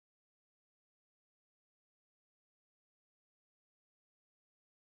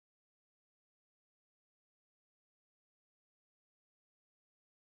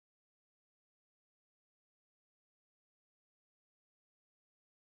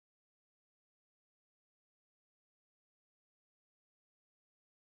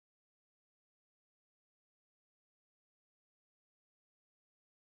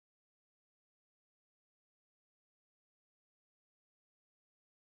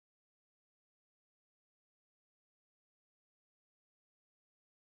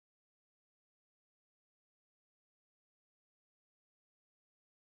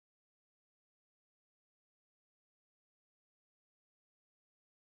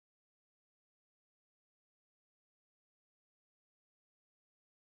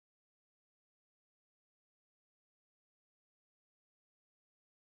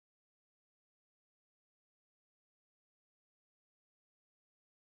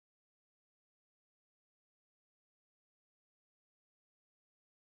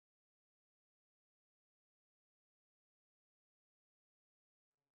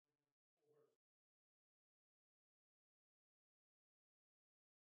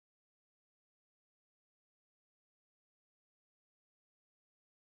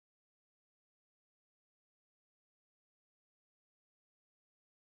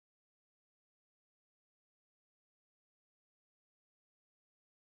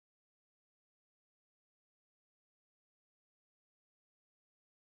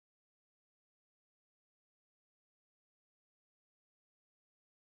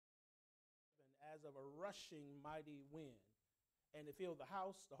as of a rushing mighty wind, and it filled the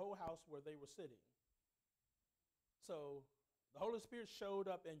house, the whole house where they were sitting. So the Holy Spirit showed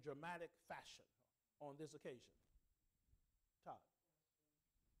up in dramatic fashion on this occasion. Todd.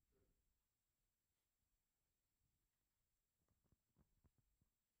 Yes.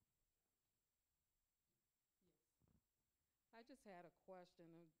 I just had a question.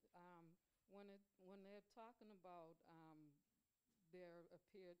 When they're talking about there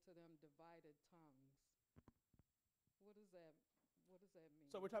appeared to them divided tongues, what does that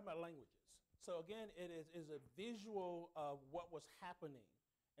mean? So we're talking about languages. So again, it is a visual of what was happening.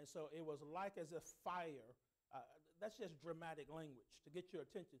 And so it was like as if fire, that's just dramatic language to get your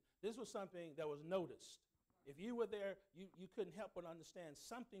attention. This was something that was noticed. If you were there, you couldn't help but understand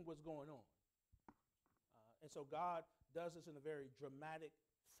something was going on. And so God does this in a very dramatic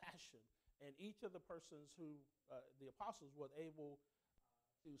fashion. And each of the persons who, the apostles, were able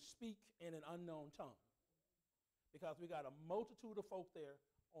to speak in an unknown tongue. Because we got a multitude of folk there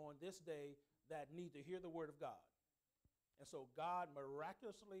on this day that need to hear the word of God. And so God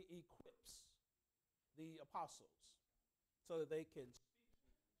miraculously equips the apostles so that they can speak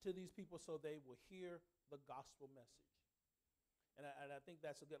to these people so they will hear the gospel message. And I think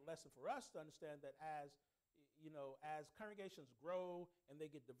that's a good lesson for us to understand that as congregations grow and they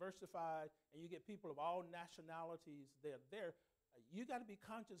get diversified and you get people of all nationalities there, you got to be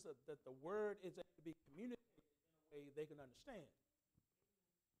conscious that the word is able to be communicated in a way they can understand.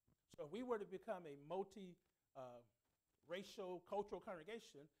 So if we were to become a multi-racial, cultural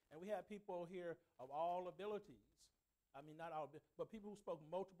congregation, and we have people here of all abilities, I mean, not all, but people who spoke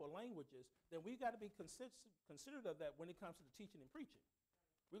multiple languages, then we got to be considerate of that when it comes to the teaching and preaching.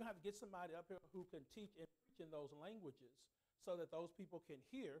 We're going to have to get somebody up here who can teach and preach in those languages so that those people can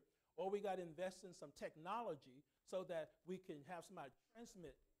hear, or we got to invest in some technology so that we can have somebody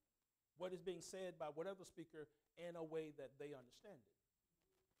transmit what is being said by whatever speaker in a way that they understand it.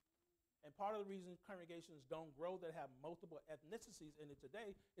 And part of the reason congregations don't grow that have multiple ethnicities in it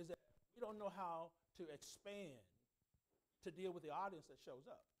today is that we don't know how to expand to deal with the audience that shows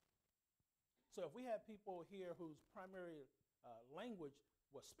up. So if we have people here whose primary language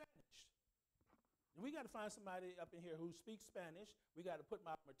was Spanish, then we got to find somebody up in here who speaks Spanish. We got to put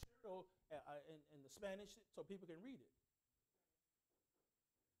my material in the Spanish so people can read it.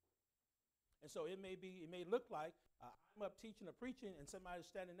 And so it may look like I'm up teaching or preaching and somebody's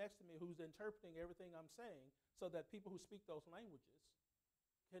standing next to me who's interpreting everything I'm saying so that people who speak those languages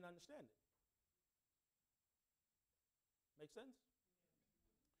can understand it. Make sense?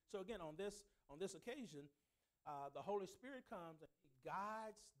 So again, on this occasion, the Holy Spirit comes and he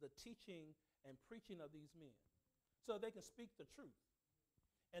guides the teaching and preaching of these men so they can speak the truth.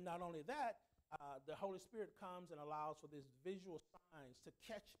 And not only that, the Holy Spirit comes and allows for these visual signs to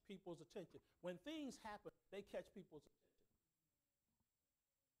catch people's attention. When things happen, they catch people's attention.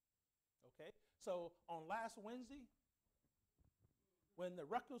 Okay? So on last Wednesday, when the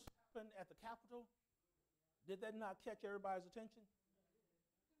ruckus happened at the Capitol, did that not catch everybody's attention?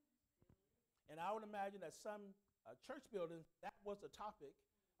 And I would imagine that some church buildings, that was the topic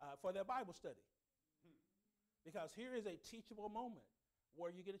for their Bible study. Because here is a teachable moment where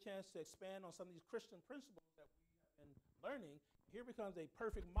you get a chance to expand on some of these Christian principles that we have been learning. Here becomes a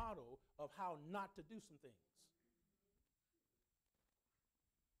perfect model of how not to do some things.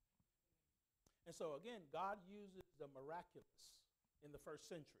 And so again, God uses the miraculous in the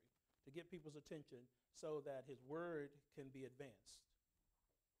first century to get people's attention so that his word can be advanced.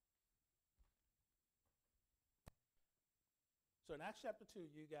 So in Acts chapter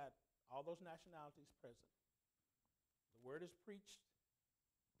 2, you got all those nationalities present. The word is preached.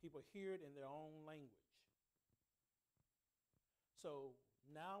 People hear it in their own language. So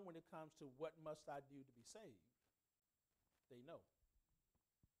now when it comes to what must I do to be saved, they know.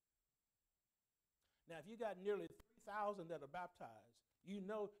 Now if you got nearly 3,000 that are baptized, you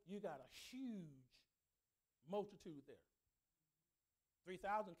know you got a huge multitude there.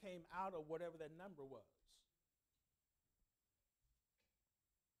 3,000 came out of whatever that number was.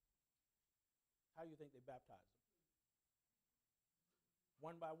 How do you think they baptized them?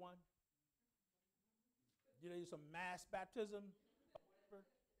 One by one? Did they do some mass baptism or whatever?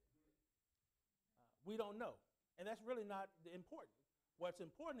 We don't know. And that's really not important. What's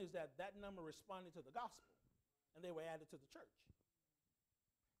important is that that number responded to the gospel and they were added to the church.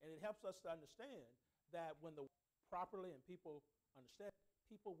 And it helps us to understand that when the properly and people understand,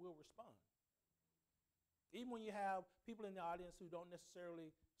 people will respond. Even when you have people in the audience who don't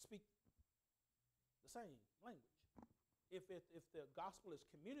necessarily speak the same language. If the gospel is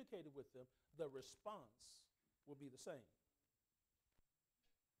communicated with them, the response will be the same.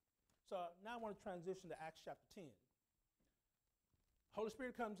 So now I want to transition to Acts chapter 10. Holy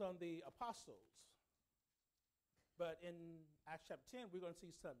Spirit comes on the apostles. But in Acts chapter 10, we're going to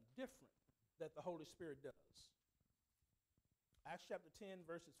see something different that the Holy Spirit does. Acts chapter 10,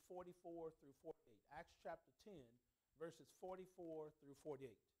 verses 44 through 48. Acts chapter 10, verses 44 through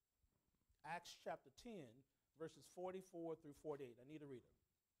 48. Acts chapter 10, verses 44 through 48. I need a reader.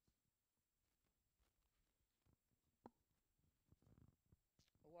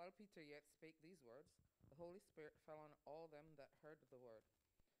 While Peter yet spake these words, the Holy Spirit fell on all them that heard the word.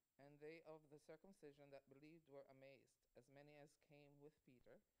 And they of the circumcision that believed were amazed, as many as came with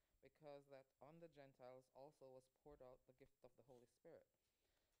Peter, because that on the Gentiles also was poured out the gift of the Holy Spirit.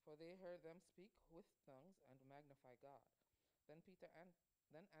 For they heard them speak with tongues and magnify God. Then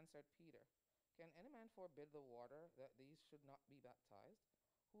answered Peter, Can any man forbid the water that these should not be baptized,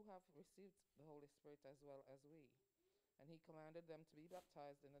 who have received the Holy Spirit as well as we? And he commanded them to be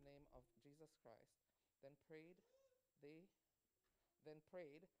baptized in the name of Jesus Christ. Then prayed they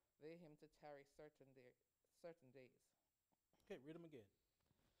him to tarry certain days. Okay, read them again.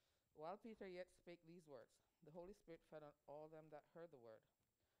 While Peter yet spake these words, the Holy Spirit fell on all them that heard the word.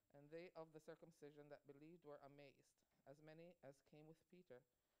 And they of the circumcision that believed were amazed, as many as came with Peter,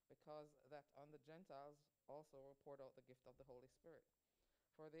 because that on the Gentiles also were poured out the gift of the Holy Spirit.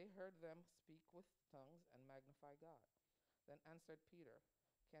 For they heard them speak with tongues and magnify God. Then answered Peter,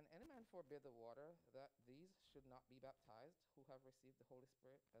 Can any man forbid the water that these should not be baptized, who have received the Holy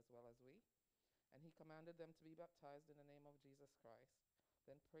Spirit as well as we? And he commanded them to be baptized in the name of Jesus Christ.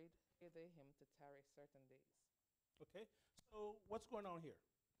 Then prayed they him to tarry certain days. Okay, so what's going on here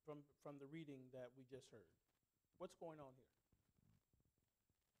from the reading that we just heard? What's going on here?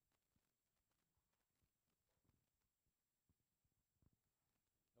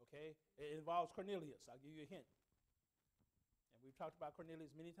 Okay, it involves Cornelius. I'll give you a hint. And we've talked about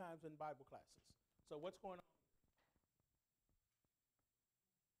Cornelius many times in Bible classes. So what's going on?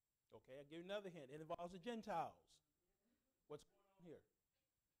 Okay, I'll give you another hint. It involves the Gentiles. What's going on here?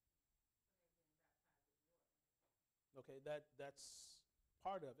 Okay, that's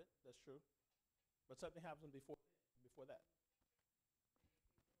part of it. That's true. But something happens before that.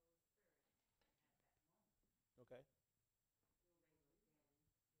 Okay.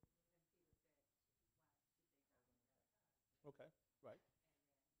 Okay, right.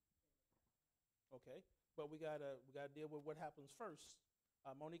 Okay, but we gotta deal with what happens first.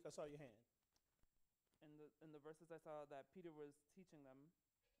 Monique, I saw your hand. In the verses I saw that Peter was teaching them,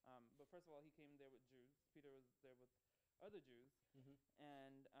 but first of all, he came there with Jews. Peter was there with other Jews, Mm-hmm.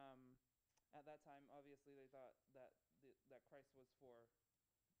 and at that time, obviously, they thought that that Christ was for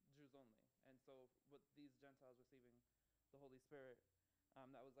Jews only, and so with these Gentiles receiving the Holy Spirit,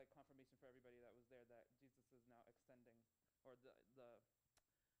 that was like confirmation for everybody that was there that Jesus is now extending, or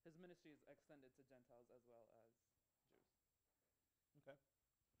his ministry is extended to Gentiles as well as Jews. Okay.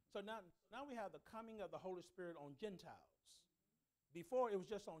 So now we have the coming of the Holy Spirit on Gentiles. Before, it was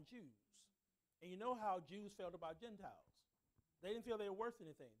just on Jews. And you know how Jews felt about Gentiles. They didn't feel they were worth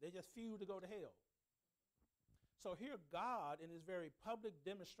anything. They just feared to go to hell. So here God, in his very public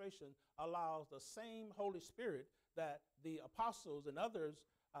demonstration, allows the same Holy Spirit that the apostles and others,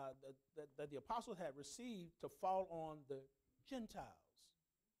 that the apostles had received, to fall on the Gentiles.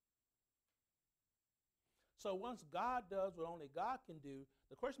 So once God does what only God can do,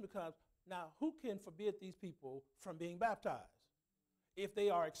 the question becomes, now who can forbid these people from being baptized? If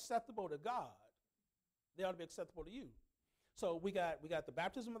they are acceptable to God, they ought to be acceptable to you. So we got the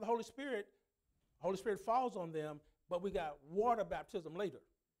baptism of the Holy Spirit. Holy Spirit falls on them, but we got water baptism later.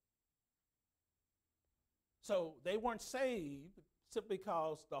 So they weren't saved simply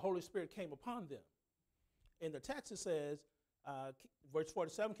because the Holy Spirit came upon them. In the text it says, verse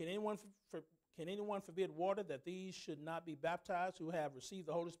 47, Can anyone forbid water that these should not be baptized who have received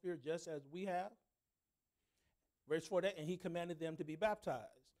the Holy Spirit just as we have? Verse 48, and he commanded them to be baptized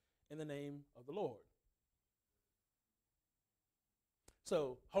in the name of the Lord.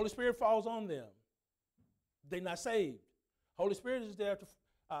 So Holy Spirit falls on them. They're not saved. Holy Spirit is there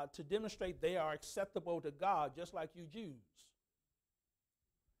to demonstrate they are acceptable to God, just like you Jews.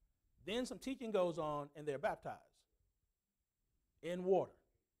 Then some teaching goes on, and they're baptized in water.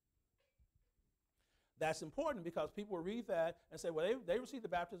 That's important because people will read that and say, well, they received the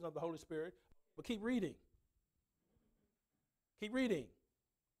baptism of the Holy Spirit, but keep reading. Keep reading.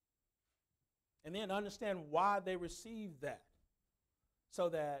 And then understand why they received that, so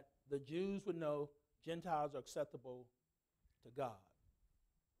that the Jews would know Gentiles are acceptable to God.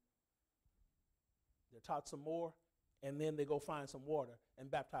 They're taught some more, and then they go find some water and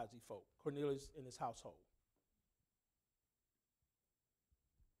baptize these folk, Cornelius and his household.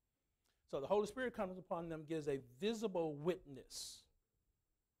 So the Holy Spirit comes upon them, gives a visible witness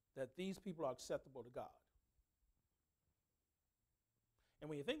that these people are acceptable to God. And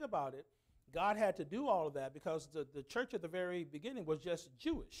when you think about it, God had to do all of that because the church at the very beginning was just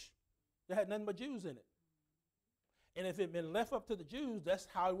Jewish. There had nothing but Jews in it. And if it had been left up to the Jews, that's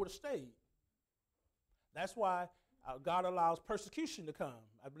how it would have stayed. That's why God allows persecution to come.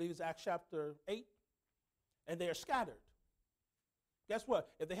 I believe it's Acts chapter 8. And they are scattered. Guess what?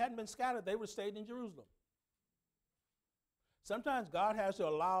 If they hadn't been scattered, they would have stayed in Jerusalem. Sometimes God has to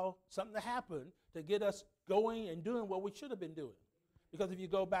allow something to happen to get us going and doing what we should have been doing. Because if you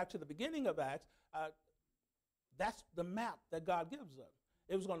go back to the beginning of Acts, that's the map that God gives us.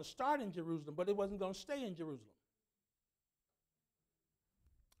 It was going to start in Jerusalem, but it wasn't going to stay in Jerusalem.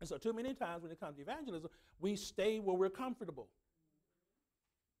 And so too many times when it comes to evangelism, we stay where we're comfortable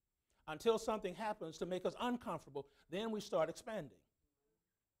until something happens to make us uncomfortable. Then we start expanding.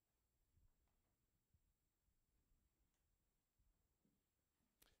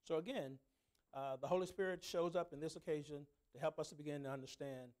 So again, the Holy Spirit shows up in this occasion to help us to begin to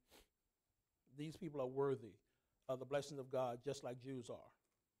understand these people are worthy of the blessings of God just like Jews are.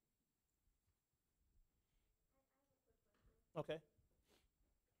 Okay.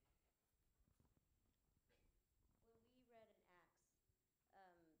 When we read in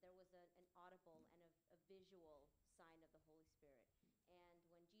Acts, there was an audible and a visual sign of the Holy Spirit. And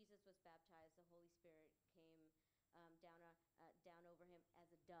when Jesus was baptized, the Holy Spirit came down over him as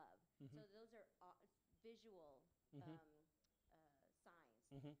a dove. Mm-hmm. So those are visual Mm-hmm. Signs.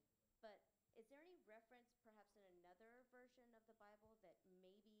 Mm-hmm. But is there any reference, perhaps in another version of the Bible, that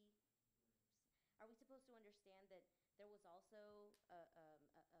maybe are we supposed to understand that there was also a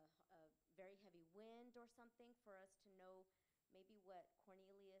very heavy wind or something for us to know maybe what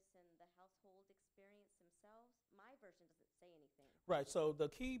Cornelius and the household experienced themselves? My version doesn't say anything. Right, so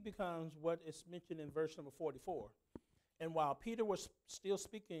the key becomes what is mentioned in verse number 44. And while Peter was still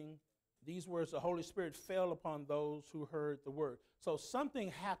speaking these words, the Holy Spirit fell upon those who heard the word. So something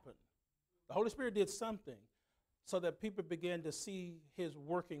happened. The Holy Spirit did something so that people began to see his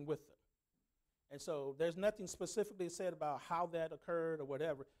working with them. And so there's nothing specifically said about how that occurred or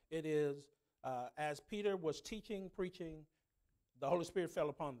whatever. It is, as Peter was teaching, preaching, the Holy Spirit fell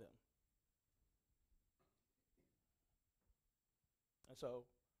upon them. And so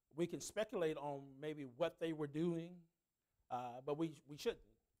we can speculate on maybe what they were doing, but we shouldn't.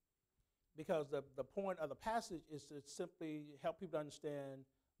 Because the point of the passage is to simply help people understand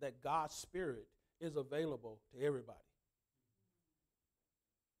that God's Spirit is available to everybody.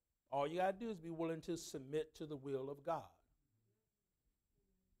 All you got to do is be willing to submit to the will of God.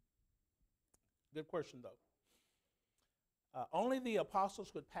 Good question, though. Only the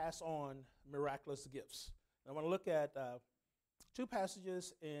apostles could pass on miraculous gifts. I want to look at two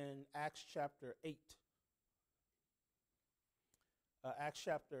passages in Acts chapter 8. Acts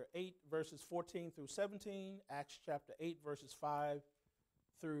chapter 8, verses 14 through 17. Acts chapter 8, verses 5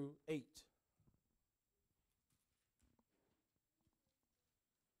 through 8.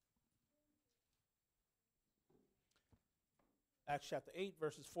 Acts chapter 8,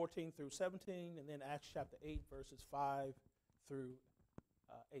 verses 14 through 17, and then Acts chapter 8, verses 5 through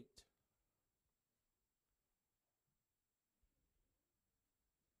 8.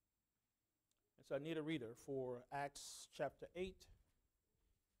 And so I need a reader for Acts chapter 8,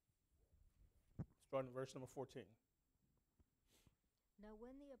 starting at verse number 14. Now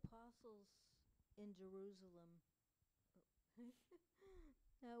when the apostles in Jerusalem,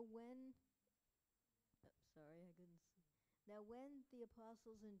 now when the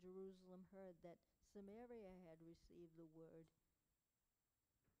apostles in Jerusalem heard that Samaria had received the word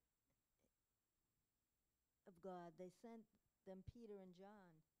of God, they sent them Peter and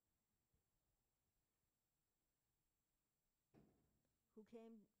John, who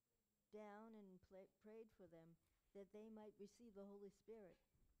came down and prayed for them that they might receive the Holy Spirit.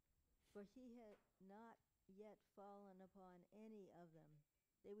 For he had not yet fallen upon any of them.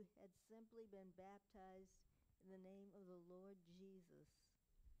 They had simply been baptized in the name of the Lord Jesus.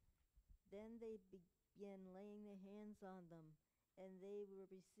 Then they began laying their hands on them, and they were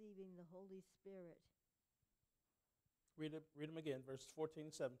receiving the Holy Spirit. Read them again, verses 14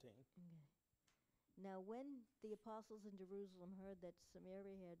 and 17. Okay. Now when the apostles in Jerusalem heard that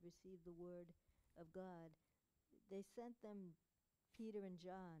Samaria had received the word of God, they sent them Peter and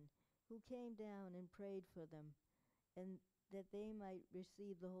John, who came down and prayed for them, and that they might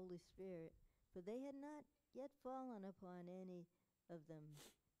receive the Holy Spirit. For they had not yet fallen upon any of them.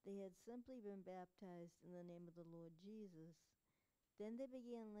 They had simply been baptized in the name of the Lord Jesus. Then they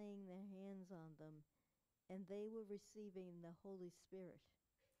began laying their hands on them, and they were receiving the Holy Spirit.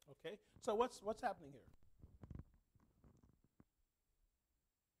 Okay, so what's happening here?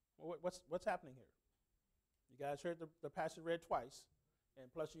 What's happening here? You guys heard the passage read twice,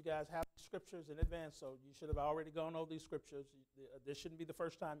 and plus you guys have scriptures in advance, so you should have already gone over these scriptures. This shouldn't be the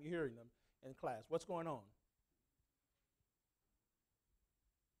first time you're hearing them in class. What's going on?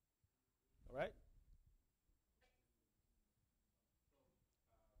 All right?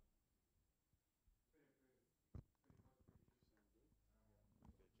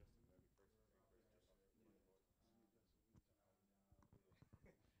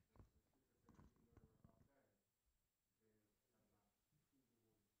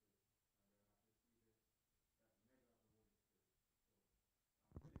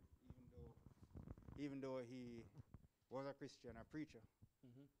 Even though he was a Christian, a preacher,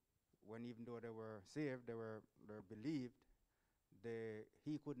 Mm-hmm. when even though they were saved, they believed,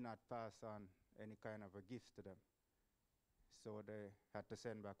 he could not pass on any kind of a gift to them. So they had to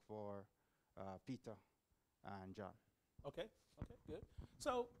send back for Peter and John. Okay, good.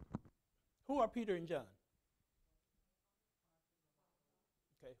 So, who are Peter and John?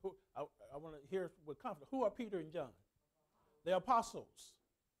 Okay, I want to hear with confidence. Who are Peter and John? The apostles.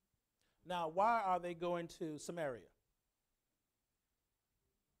 Now, why are they going to Samaria?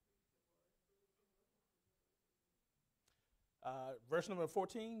 Verse number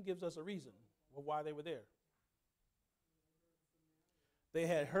 14 gives us a reason why they were there. They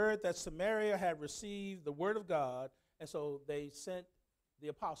had heard that Samaria had received the word of God, and so they sent the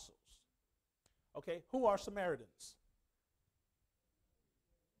apostles. Okay, who are Samaritans?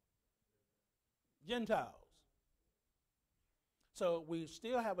 Gentiles. So we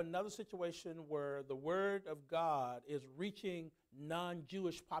still have another situation where the word of God is reaching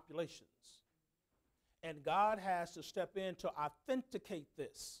non-Jewish populations. And God has to step in to authenticate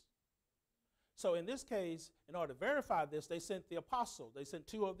this. So in this case, in order to verify this, they sent the apostles. They sent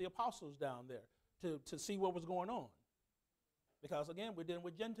 2 of the apostles down there to see what was going on. Because again, we're dealing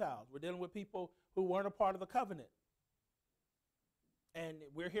with Gentiles. We're dealing with people who weren't a part of the covenant. And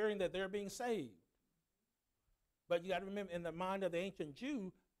we're hearing that they're being saved. But you got to remember, in the mind of the ancient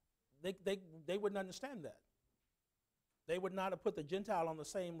Jew, they wouldn't understand that. They would not have put the Gentile on the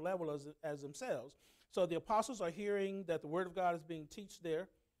same level as themselves. So the apostles are hearing that the word of God is being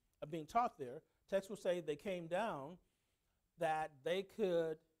taught there. Text will say they came down that they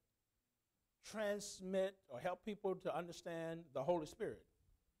could transmit or help people to understand the Holy Spirit.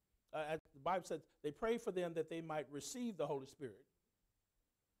 As the Bible says, they prayed for them that they might receive the Holy Spirit.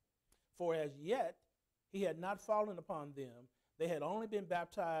 For as yet, he had not fallen upon them. They had only been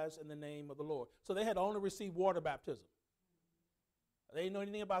baptized in the name of the Lord. So they had only received water baptism. They didn't know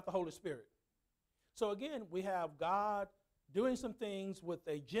anything about the Holy Spirit. So again, we have God doing some things with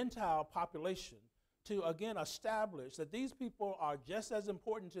a Gentile population to, again, establish that these people are just as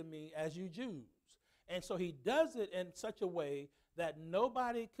important to me as you Jews. And so he does it in such a way that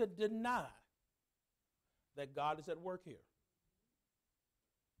nobody could deny that God is at work here.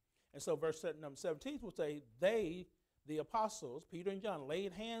 And so verse number 17 will say, they, the apostles, Peter and John,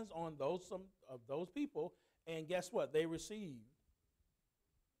 laid hands on some of those people, and guess what? They received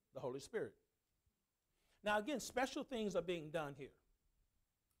the Holy Spirit. Now, again, special things are being done here.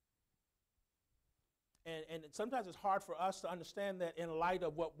 And sometimes it's hard for us to understand that in light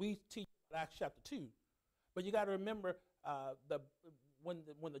of what we teach in Acts chapter 2. But you got to remember,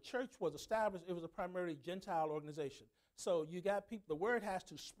 when the church was established, it was a primarily Gentile organization. So you got people, the word has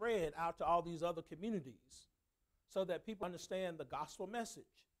to spread out to all these other communities so that people understand the gospel message.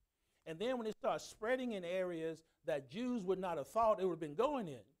 And then when it starts spreading in areas that Jews would not have thought it would have been going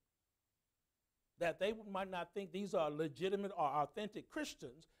in, that they might not think these are legitimate or authentic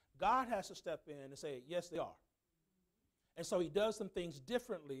Christians, God has to step in and say, yes, they are. And so he does some things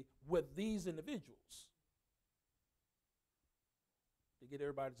differently with these individuals to get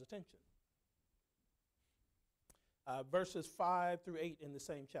everybody's attention. Verses 5 through 8 in the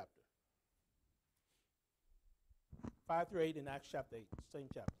same chapter. 5 through 8 in Acts chapter 8, same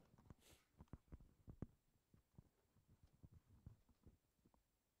chapter.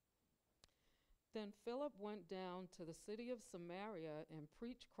 Then Philip went down to the city of Samaria and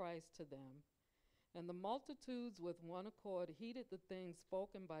preached Christ to them. And the multitudes with one accord heeded the things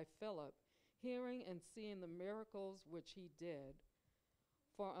spoken by Philip, hearing and seeing the miracles which he did.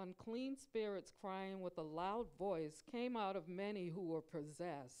 For unclean spirits, crying with a loud voice, came out of many who were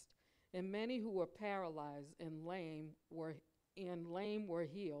possessed, and many who were paralyzed and lame were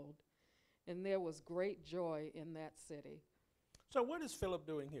healed. And there was great joy in that city. So what is Philip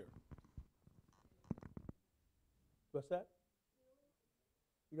doing here? What's that?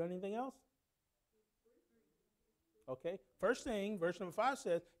 You got anything else? Okay? First thing, verse number 5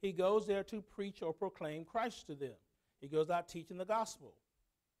 says, he goes there to preach or proclaim Christ to them. He goes out teaching the gospel.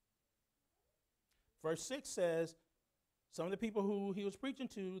 Verse 6 says, some of the people who he was preaching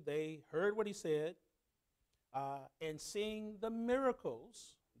to, they heard what he said, and seeing the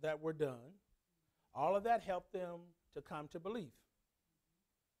miracles that were done, all of that helped them to come to belief.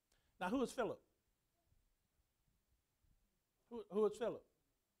 Now, who is Philip? Who is Philip?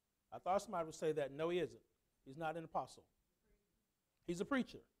 I thought somebody would say that. No, he isn't. He's not an apostle. He's a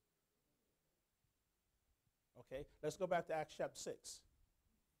preacher. Okay, let's go back to Acts chapter 6.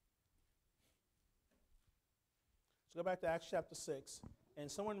 Let's go back to Acts chapter 6, and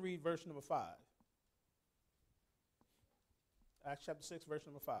someone read verse number 5. Acts chapter 6, verse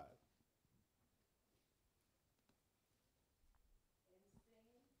number 5.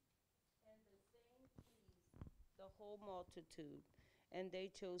 The whole multitude, and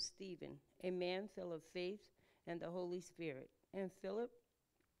they chose Stephen, a man full of faith and the Holy Spirit, and Philip,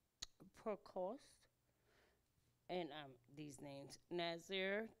 Prochorus, and these names,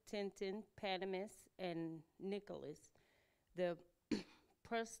 Nazir, Tintin, Panamus, and Nicholas, the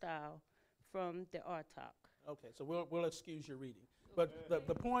prostyle from the Artok. Okay, so we'll excuse your reading. But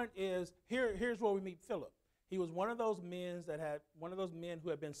the point is, here's where we meet Philip. He was one of those men who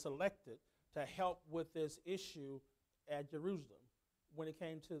had been selected to help with this issue at Jerusalem when it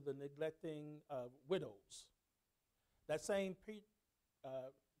came to the neglecting widows. That same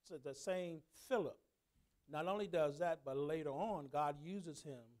Philip not only does that, but later on, God uses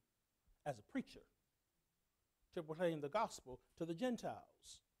him as a preacher to proclaim the gospel to the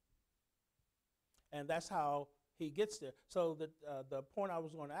Gentiles. And that's how he gets there. So the point I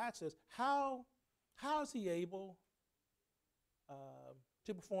was going to ask is, how is he able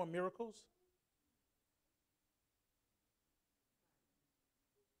to perform miracles?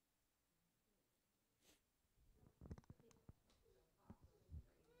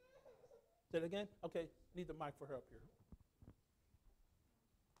 Say it again? Okay, need the mic for her up here.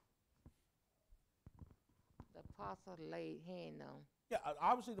 The apostle laid hand on. Yeah,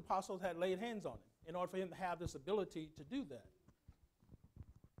 obviously the apostles had laid hands on him in order for him to have this ability to do that.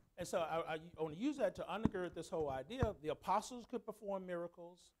 And so I want to use that to undergird this whole idea. The apostles could perform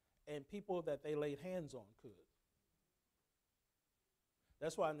miracles, and people that they laid hands on could.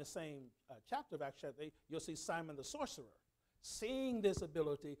 That's why in the same chapter of Acts chapter 8, you'll see Simon the sorcerer seeing this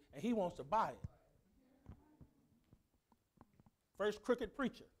ability, and he wants to buy it. First crooked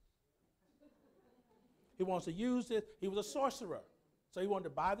preacher. He wants to use it. He was a sorcerer. So he wanted to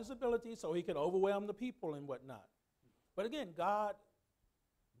buy this ability so he could overwhelm the people and whatnot. But again, God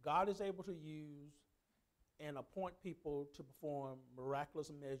is able to use and appoint people to perform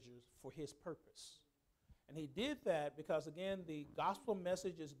miraculous measures for his purpose. And he did that because, again, the gospel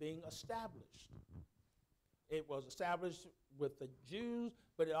message is being established. It was established with the Jews,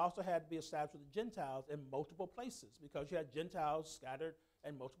 but it also had to be established with the Gentiles in multiple places because you had Gentiles scattered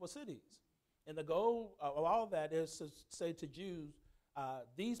in multiple cities. And the goal of all of that is to say to Jews,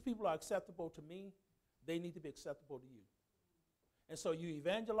 these people are acceptable to me, they need to be acceptable to you. And so you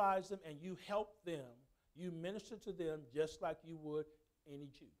evangelize them and you help them, you minister to them just like you would any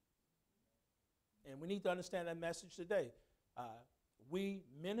Jew. And we need to understand that message today. We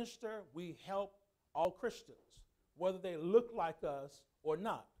minister, we help all Christians, whether they look like us or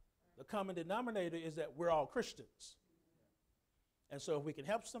not. The common denominator is that we're all Christians. And so if we can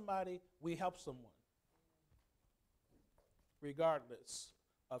help somebody, we help someone, regardless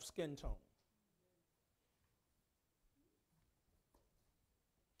of skin tone.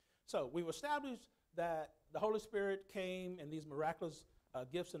 So we've established that the Holy Spirit came and these miraculous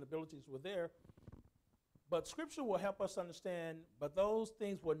gifts and abilities were there. But Scripture will help us understand, but those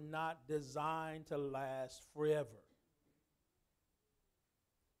things were not designed to last forever.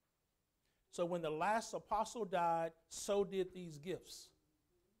 So when the last apostle died, so did these gifts.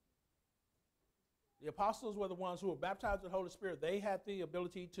 The apostles were the ones who were baptized with the Holy Spirit. They had the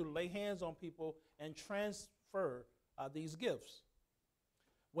ability to lay hands on people and transfer these gifts.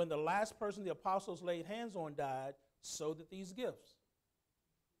 When the last person the apostles laid hands on died, so did these gifts.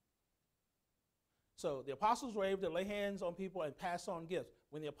 So the apostles were able to lay hands on people and pass on gifts.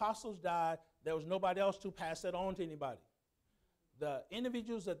 When the apostles died, there was nobody else to pass that on to anybody. The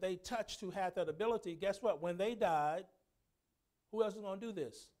individuals that they touched who had that ability, guess what? When they died, who else is going to do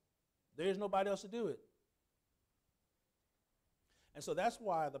this? There's nobody else to do it. And so that's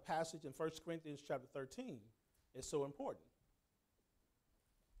why the passage in 1 Corinthians chapter 13 is so important.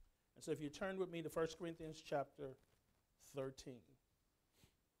 And so if you turn with me to 1 Corinthians chapter 13,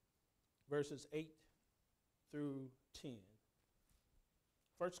 verses 8 through 10.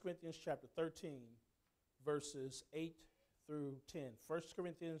 1 Corinthians chapter 13, verses 8 through 10. 1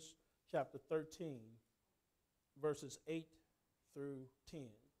 Corinthians chapter 13, verses 8 through 10.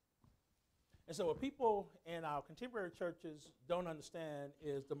 And so what people in our contemporary churches don't understand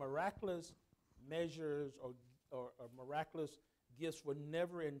is the miraculous measures or miraculous gifts were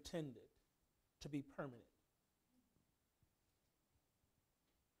never intended to be permanent.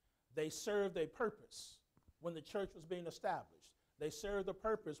 They served a purpose when the church was being established. They served a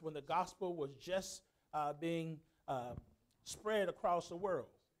purpose when the gospel was just being spread across the world.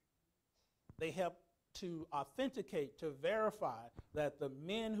 They helped to authenticate, to verify that the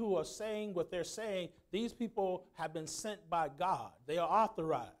men who are saying what they're saying, these people have been sent by God. They are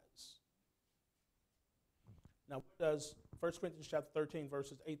authorized. Now, what does 1 Corinthians chapter 13,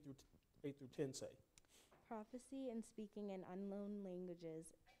 verses 8 through 10 say? Prophecy and speaking in unknown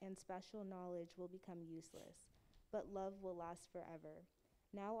languages and special knowledge will become useless, but love will last forever.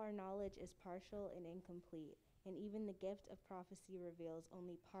 Now our knowledge is partial and incomplete, and even the gift of prophecy reveals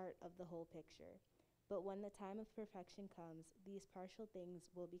only part of the whole picture. But when the time of perfection comes, these partial things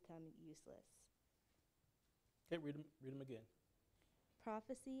will become useless. Okay, read them again.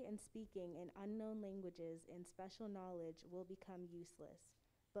 Prophecy and speaking in unknown languages and special knowledge will become useless,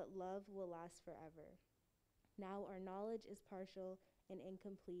 but love will last forever. Now our knowledge is partial and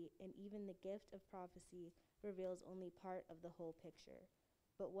incomplete, and even the gift of prophecy reveals only part of the whole picture.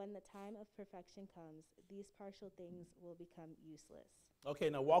 But when the time of perfection comes, these partial things will become useless. Okay,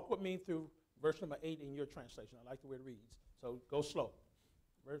 now walk with me through verse number 8 in your translation. I like the way it reads. So go slow.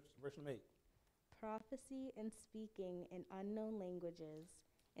 Verse number 8. Prophecy and speaking in unknown languages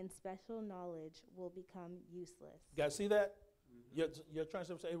and special knowledge will become useless. You guys see that? Your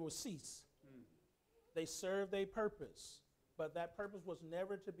translation says it will cease. They served a purpose, but that purpose was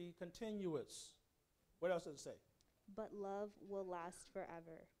never to be continuous. What else does it say? But love will last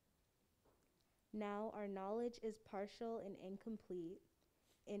forever. Now our knowledge is partial and incomplete,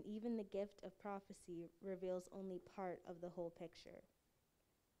 and even the gift of prophecy reveals only part of the whole picture.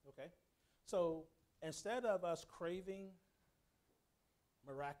 Okay. So instead of us craving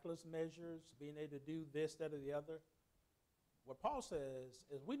miraculous measures, being able to do this, that, or the other, what Paul says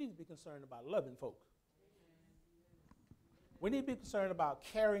is we need to be concerned about loving folk. We need to be concerned about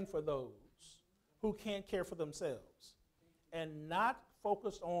caring for those who can't care for themselves and not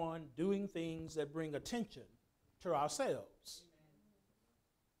focused on doing things that bring attention to ourselves.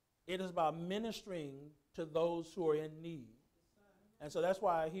 It is about ministering to those who are in need. And so that's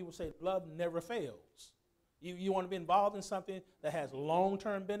why he would say love never fails. You want to be involved in something that has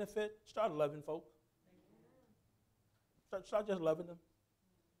long-term benefit, start loving folk. Start just loving them.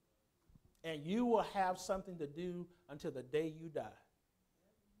 And you will have something to do until the day you die.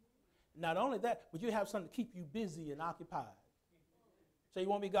 Not only that, but you have something to keep you busy and occupied. So you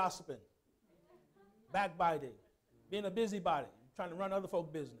won't be gossiping, backbiting, being a busybody, trying to run other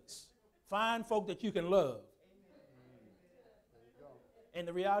folk business. Find folk that you can love. And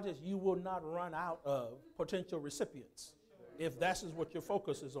the reality is you will not run out of potential recipients if that is what your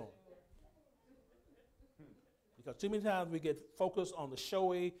focus is on. Because too many times we get focused on the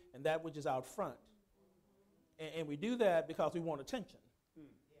showy and that which is out front. And we do that because we want attention.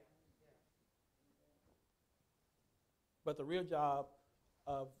 But the real job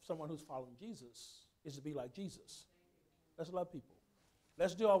of someone who's following Jesus is to be like Jesus. Let's love people.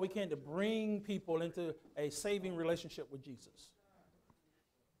 Let's do all we can to bring people into a saving relationship with Jesus.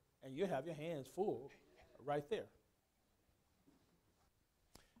 And you have your hands full right there.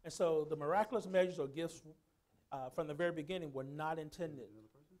 And so the miraculous measures or gifts from the very beginning were not intended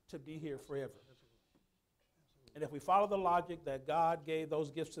to be here forever. And if we follow the logic that God gave those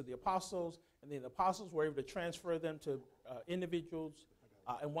gifts to the apostles, and then the apostles were able to transfer them to individuals,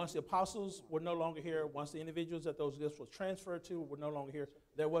 and once the apostles were no longer here, once the individuals that those gifts were transferred to were no longer here,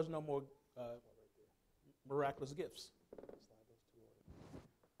 there was no more miraculous gifts.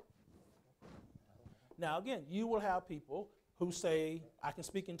 Now, again, you will have people who say, I can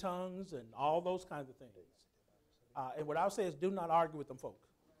speak in tongues and all those kinds of things. And what I would say is do not argue with them folk.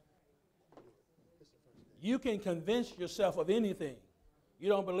 You can convince yourself of anything. You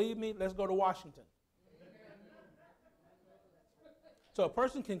don't believe me? Let's go to Washington. So a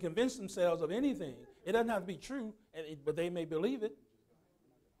person can convince themselves of anything. It doesn't have to be true, but they may believe it.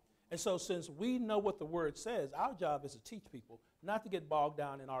 And so since we know what the word says, our job is to teach people, not to get bogged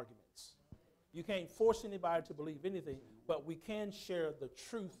down in arguments. You can't force anybody to believe anything, but we can share the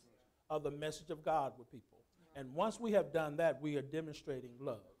truth of the message of God with people. And once we have done that, we are demonstrating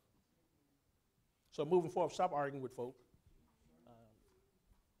love. So moving forward, stop arguing with folk.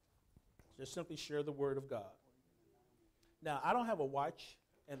 Just simply share the word of God. Now, I don't have a watch,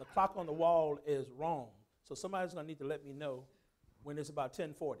 and the clock on the wall is wrong. So somebody's going to need to let me know when it's about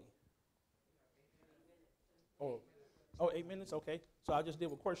 10:40. Oh, 8 minutes? Okay. So I'll just deal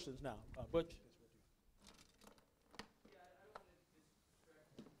with questions now. Butch?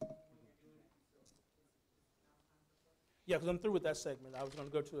 Yeah, because I'm through with that segment. I was going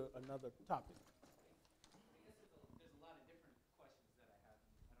to go to another topic. There's a lot of different questions that I have.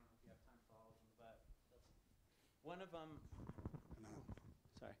 I don't know if you have time for all of them, but one of them,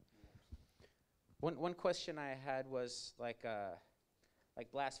 sorry. One question I had was like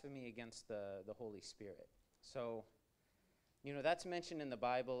blasphemy against the Holy Spirit. So, that's mentioned in the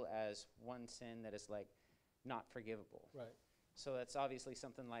Bible as one sin that is like not forgivable. Right. So that's obviously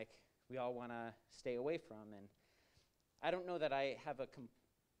something like we all want to stay away from. And I don't know that I have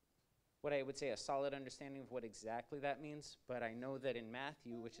what I would say a solid understanding of what exactly that means, but I know that in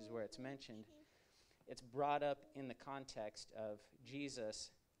Matthew, which is where it's mentioned, it's brought up in the context of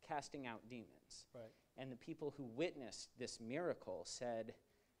Jesus casting out demons. Right. And the people who witnessed this miracle said,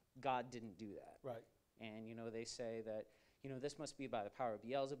 God didn't do that. Right. And, they say that, this must be by the power of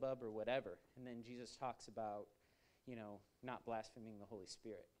Beelzebub or whatever. And then Jesus talks about, not blaspheming the Holy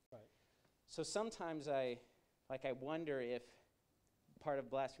Spirit. Right. So sometimes I wonder if part of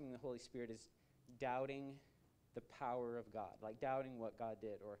blaspheming the Holy Spirit is doubting the power of God, like doubting what God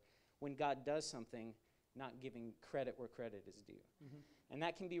did, or when God does something, not giving credit where credit is due. Mm-hmm. And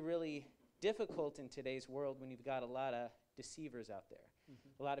that can be really difficult in today's world when you've got a lot of deceivers out there,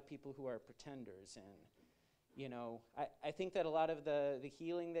 Mm-hmm. a lot of people who are pretenders. And, I think that a lot of the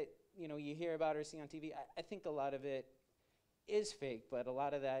healing that, you hear about or see on TV, I think a lot of it is fake, but a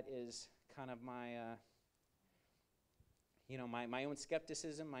lot of that is kind of my my own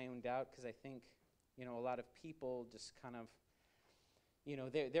skepticism, my own doubt, because I think, a lot of people just kind of,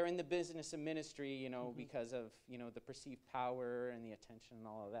 they're in the business of ministry, Mm-hmm. because of, the perceived power and the attention and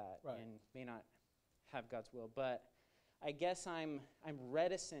all of that, Right. and may not have God's will. But I guess I'm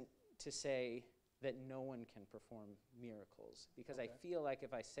reticent to say that no one can perform miracles, because Okay. I feel like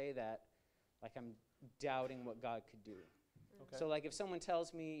if I say that, like I'm doubting what God could do. Okay. So like if someone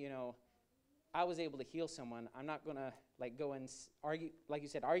tells me, I was able to heal someone, I'm not going to like go and argue, like you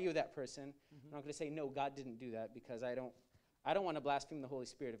said, argue with that person. Mm-hmm. I'm not going to say, no, God didn't do that, because I don't want to blaspheme the Holy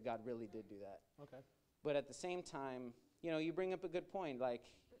Spirit if God really did do that. Okay. But at the same time, you bring up a good point,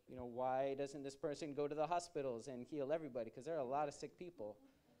 like, why doesn't this person go to the hospitals and heal everybody? Because there are a lot of sick people.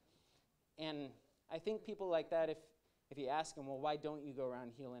 And I think people like that, if you ask them, well, why don't you go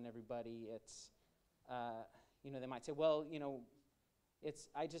around healing everybody? It's, they might say, well,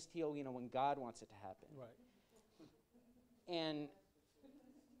 I just heal, when God wants it to happen. Right. And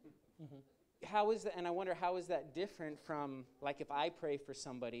Mm-hmm. how is that? And I wonder, how is that different from, like, if I pray for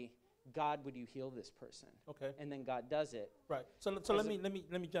somebody, God, would you heal this person? Okay. And then God does it. Right. So let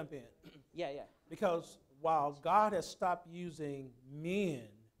me jump in. Yeah. Because while God has stopped using men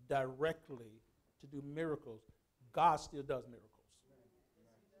directly to do miracles, God still does miracles.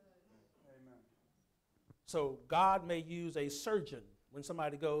 Amen. So God may use a surgeon when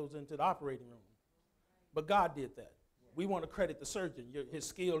somebody goes into the operating room, but God did that. We want to credit the surgeon, his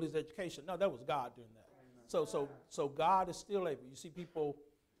skill, his education. No, that was God doing that. So God is still able. You see people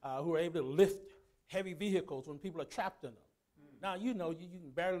who are able to lift heavy vehicles when people are trapped in them. Now, you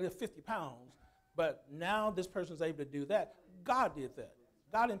can barely lift 50 pounds, but now this person is able to do that. God did that.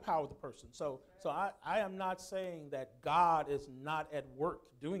 God empowered the person. So I am not saying that God is not at work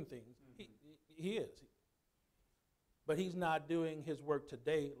doing things. He is. But he's not doing his work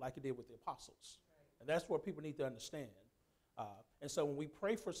today like he did with the apostles. And that's what people need to understand. And so when we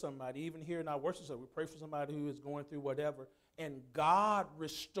pray for somebody, even here in our worship service, we pray for somebody who is going through whatever, and God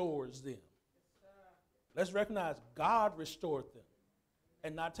restores them. Let's recognize God restored them.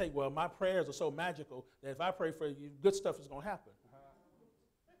 And not take, well, my prayers are so magical that if I pray for you, good stuff is going to happen.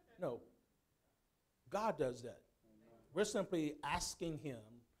 No. God does that. We're simply asking him,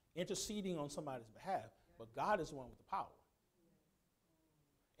 interceding on somebody's behalf, but God is the one with the power.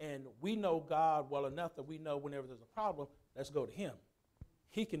 And we know God well enough that we know whenever there's a problem, let's go to him.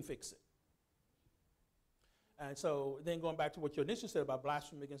 He can fix it. And so then going back to what you initially said about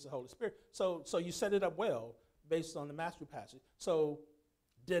blasphemy against the Holy Spirit. So you set it up well based on the Matthew passage. So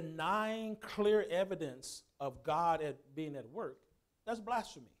denying clear evidence of God being at work, that's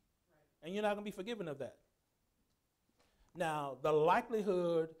blasphemy. Right. And you're not going to be forgiven of that. Now, the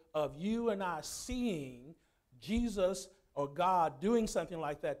likelihood of you and I seeing Jesus or God doing something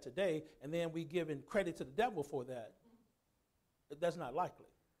like that today, and then we giving credit to the devil for that, that's not likely.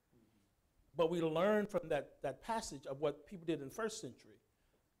 But we learn from that passage of what people did in the first century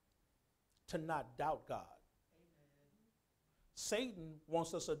to not doubt God. Amen. Satan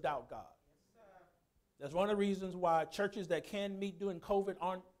wants us to doubt God. Yes, That's one of the reasons why churches that can meet during COVID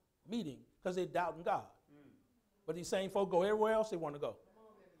aren't meeting, because they're doubting God. But these same folk go everywhere else they want to go.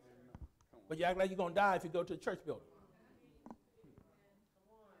 But you act like you're going to die if you go to a church building.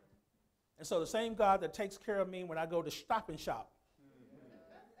 And so the same God that takes care of me when I go to Stop and Shop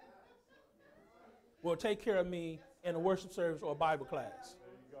will take care of me in a worship service or a Bible class.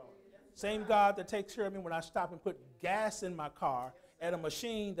 Same God that takes care of me when I stop and put gas in my car at a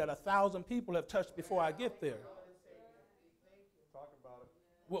machine that 1,000 people have touched before I get there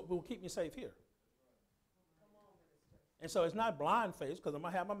will keep me safe here. And so it's not blind faith, because I'm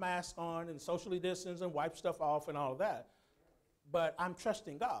going to have my mask on and socially distance and wipe stuff off and all of that. But I'm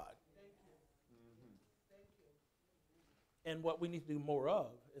trusting God. And what we need to do more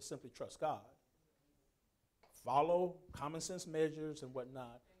of is simply trust God. Follow common sense measures and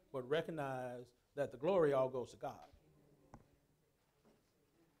whatnot, but recognize that the glory all goes to God.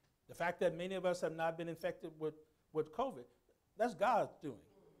 The fact that many of us have not been infected with COVID, that's God's doing.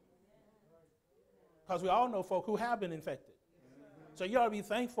 Because we all know folk who have been infected. So you ought to be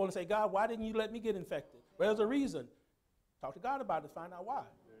thankful and say, God, why didn't you let me get infected? Well, there's a reason. Talk to God about it, find out why.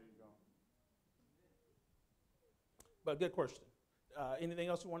 There you go. But good question. Anything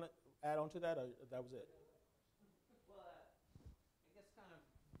else you want to add on to that, or that was it? Well, I guess kind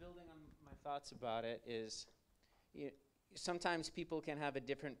of building on my thoughts about it is, sometimes people can have a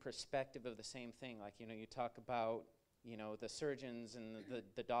different perspective of the same thing. Like, you talk about, the surgeons and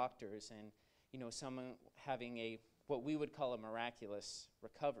the doctors, and, someone having what we would call a miraculous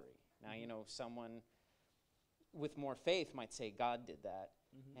recovery. Now, someone with more faith might say God did that.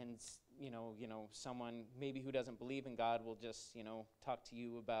 And, someone maybe who doesn't believe in God will just, talk to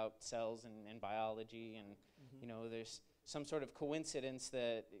you about cells and biology, and, there's some sort of coincidence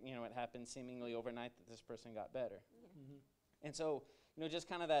that, it happened seemingly overnight that this person got better. And so, just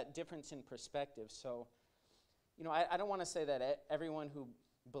kind of that difference in perspective. So, I don't want to say that everyone who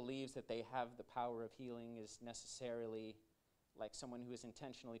believes that they have the power of healing is necessarily like someone who is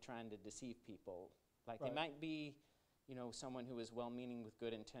intentionally trying to deceive people. Like, they might be, someone who is well-meaning with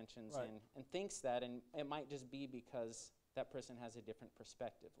good intentions and thinks that, and it might just be because that person has a different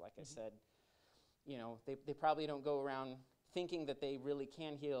perspective. Like I said, they probably don't go around thinking that they really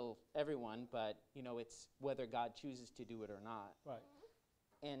can heal everyone, but, it's whether God chooses to do it or not. Right.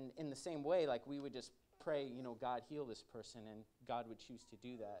 And in the same way, like, we would just pray, God heal this person, and God would choose to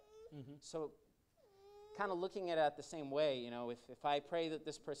do that. So kind of looking at it the same way, if I pray that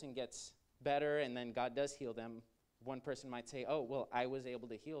this person gets better and then God does heal them, one person might say, oh, well, I was able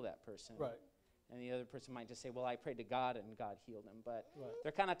to heal that person. Right. And the other person might just say, well, I prayed to God and God healed them. But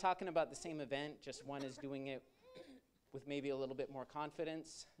they're kind of talking about the same event, just one is doing it with maybe a little bit more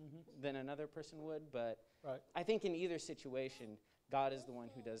confidence than another person would. But I think in either situation, God is the one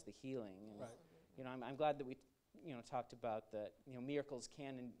who does the healing. And I'm glad that we talked about that miracles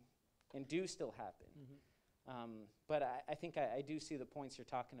can and do still happen. But I think I do see the points you're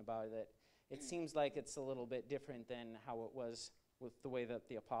talking about, that it seems like it's a little bit different than how it was with the way that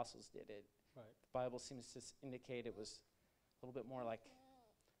the apostles did it. Right. The Bible seems to indicate it was a little bit more like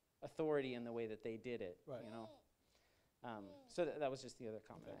authority in the way that they did it. Right. So that was just the other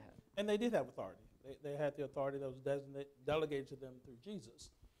comment I had. And they did have authority. They had the authority that was delegated to them through Jesus.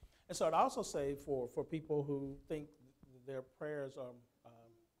 And so I'd also say for people who think their prayers are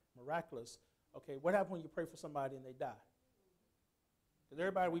miraculous, okay, what happens when you pray for somebody and they die? Because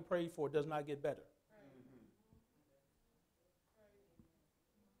everybody we pray for does not get better.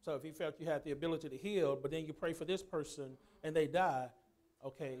 So if you felt you had the ability to heal, but then you pray for this person and they die,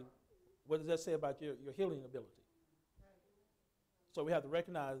 okay, what does that say about your healing ability? So we have to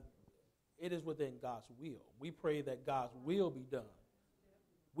recognize it is within God's will. We pray that God's will be done.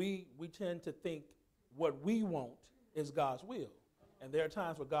 We tend to think what we want is God's will. And there are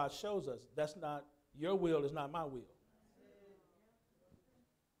times where God shows us that's not, your will is not my will.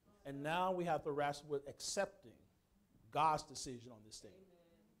 And now we have to wrestle with accepting God's decision on this thing.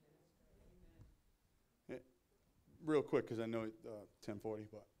 Real quick, because I know 10:40,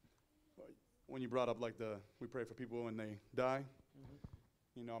 but when you brought up like we pray for people when they die,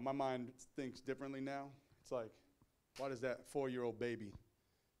 my mind thinks differently now. It's like, why does that 4-year-old baby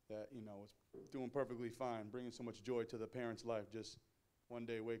that was doing perfectly fine, bringing so much joy to the parent's life, just one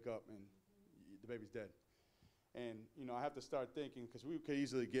day wake up and the baby's dead? And I have to start thinking, because we could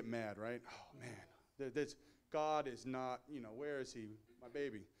easily get mad, right? Oh man, God is not, where is he, my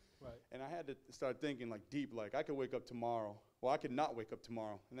baby? Right. And I had to start thinking like deep, like I could wake up tomorrow. Well, I could not wake up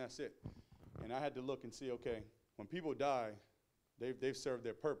tomorrow, and that's it. And I had to look and see, okay, when people die, they've served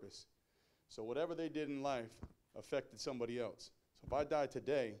their purpose. So whatever they did in life affected somebody else. So if I die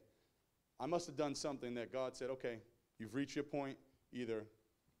today, I must have done something that God said, okay, you've reached your point. Either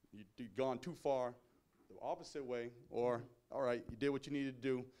you've gone too far the opposite way, or, all right, you did what you needed to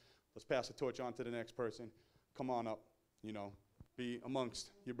do. Let's pass the torch on to the next person. Come on up, you know, be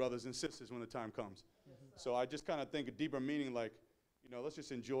amongst your brothers and sisters when the time comes. So I just kind of think a deeper meaning, like, you know, let's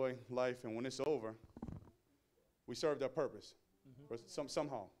just enjoy life, and when it's over, we served our purpose or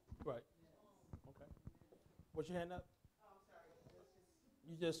somehow. Right. Okay. What's your hand up?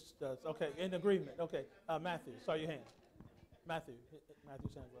 You just, okay, in agreement. Okay. Matthew, saw your hand. Matthew's hand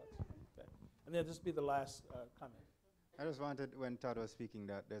was. Okay. And then this will be the last comment. I just wanted, when Todd was speaking,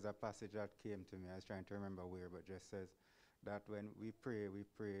 that there's a passage that came to me. I was trying to remember where, but just says that when we pray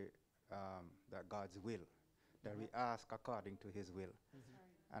that God's will, that we ask according to his will.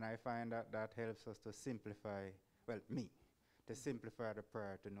 And I find that that helps us to simplify, well, me, to simplify the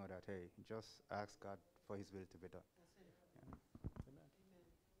prayer, to know that, hey, just ask God for his will to be done. Amen.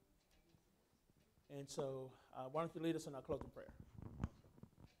 And so why don't you lead us in our closing prayer?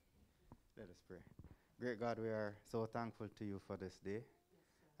 Let us pray. Great God, we are so thankful to you for this day.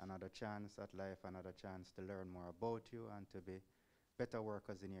 Another chance at life, another chance to learn more about you and to be better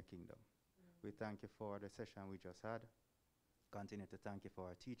workers in your kingdom. We thank you for the session we just had. Continue to thank you for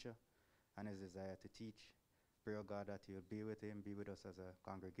our teacher and his desire to teach. Pray, oh God, that you'll be with him, be with us as a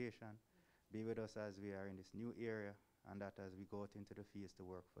congregation, be with us as we are in this new area, and that as we go out into the fields to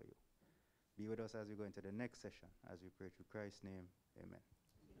work for you. Be with us as we go into the next session, as we pray through Christ's name. Amen.